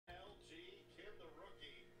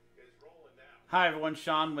Hi everyone,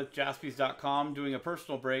 Sean with Jaspys.com doing a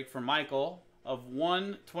personal break for Michael of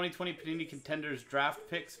one 2020 Panini Contenders Draft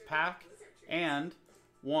Picks pack and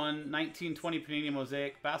one 1920 Panini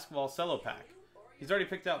Mosaic Basketball Cello pack. He's already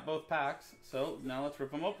picked out both packs, so now let's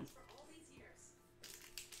rip them open.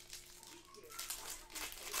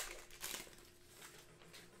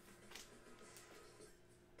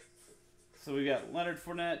 So we got Leonard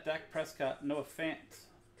Fournette, Dak Prescott, Noah Fant,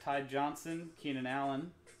 Ty Johnson, Keenan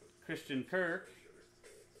Allen, Christian Kirk,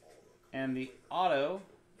 and the auto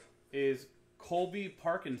is Colby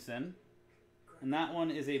Parkinson, and that one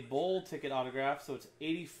is a bowl ticket autograph, so it's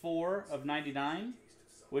 84 of 99,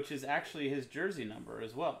 which is actually his jersey number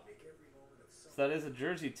as well. So that is a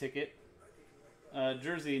jersey ticket,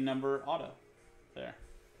 jersey number auto there.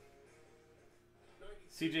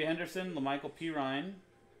 C.J. Henderson, LaMichael P. Ryan,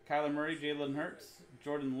 Kyler Murray, Jalen Hurts,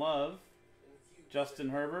 Jordan Love, Justin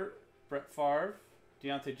Herbert, Brett Favre,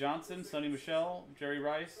 Deontay Johnson, Sonny Michel, Jerry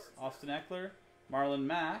Rice, Austin Eckler, Marlon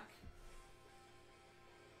Mack.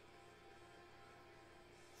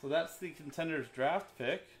 So that's the Contenders draft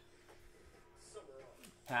pick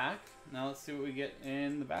pack. Now let's see what we get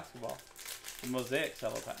in the basketball. The Mosaic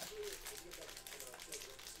Cello pack.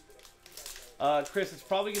 Chris, it's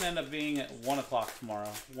probably going to end up being at 1 o'clock tomorrow.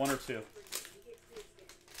 1 or 2.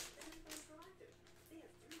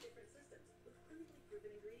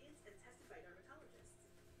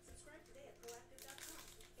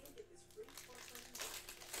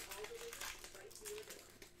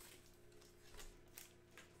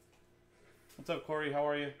 What's up, Corey? How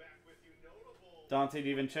are you? Dante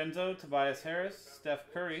DiVincenzo, Tobias Harris,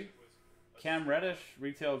 Steph Curry, Cam Reddish,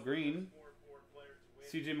 Retail Green,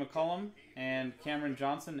 CJ McCollum, and Cameron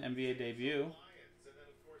Johnson, NBA debut.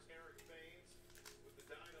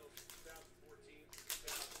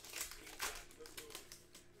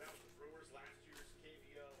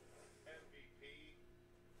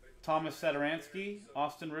 Thomas Satoransky,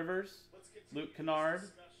 Austin Rivers, Luke Kennard,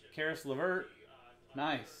 Karis LeVert,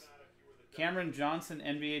 nice. Cameron Johnson,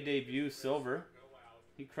 NBA debut, silver.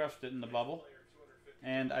 He crushed it in the bubble.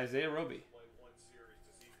 And Isaiah Roby.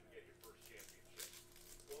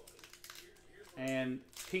 And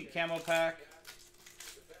pink camo pack.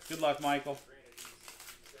 Good luck, Michael.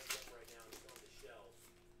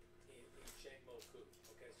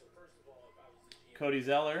 Cody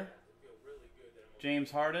Zeller,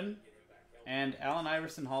 James Harden, and Allen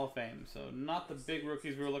Iverson Hall of Fame. So not the big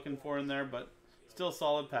rookies we were looking for in there, but still a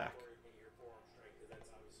solid pack.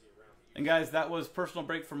 And guys, that was personal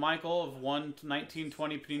break for Michael of one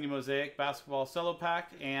 1920 Panini Mosaic Basketball Cello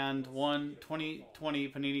pack and one 2020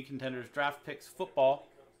 Panini Contenders Draft Picks Football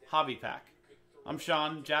Hobby pack. I'm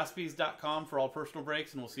Sean, Jaspys.com for all personal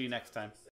breaks, and we'll see you next time.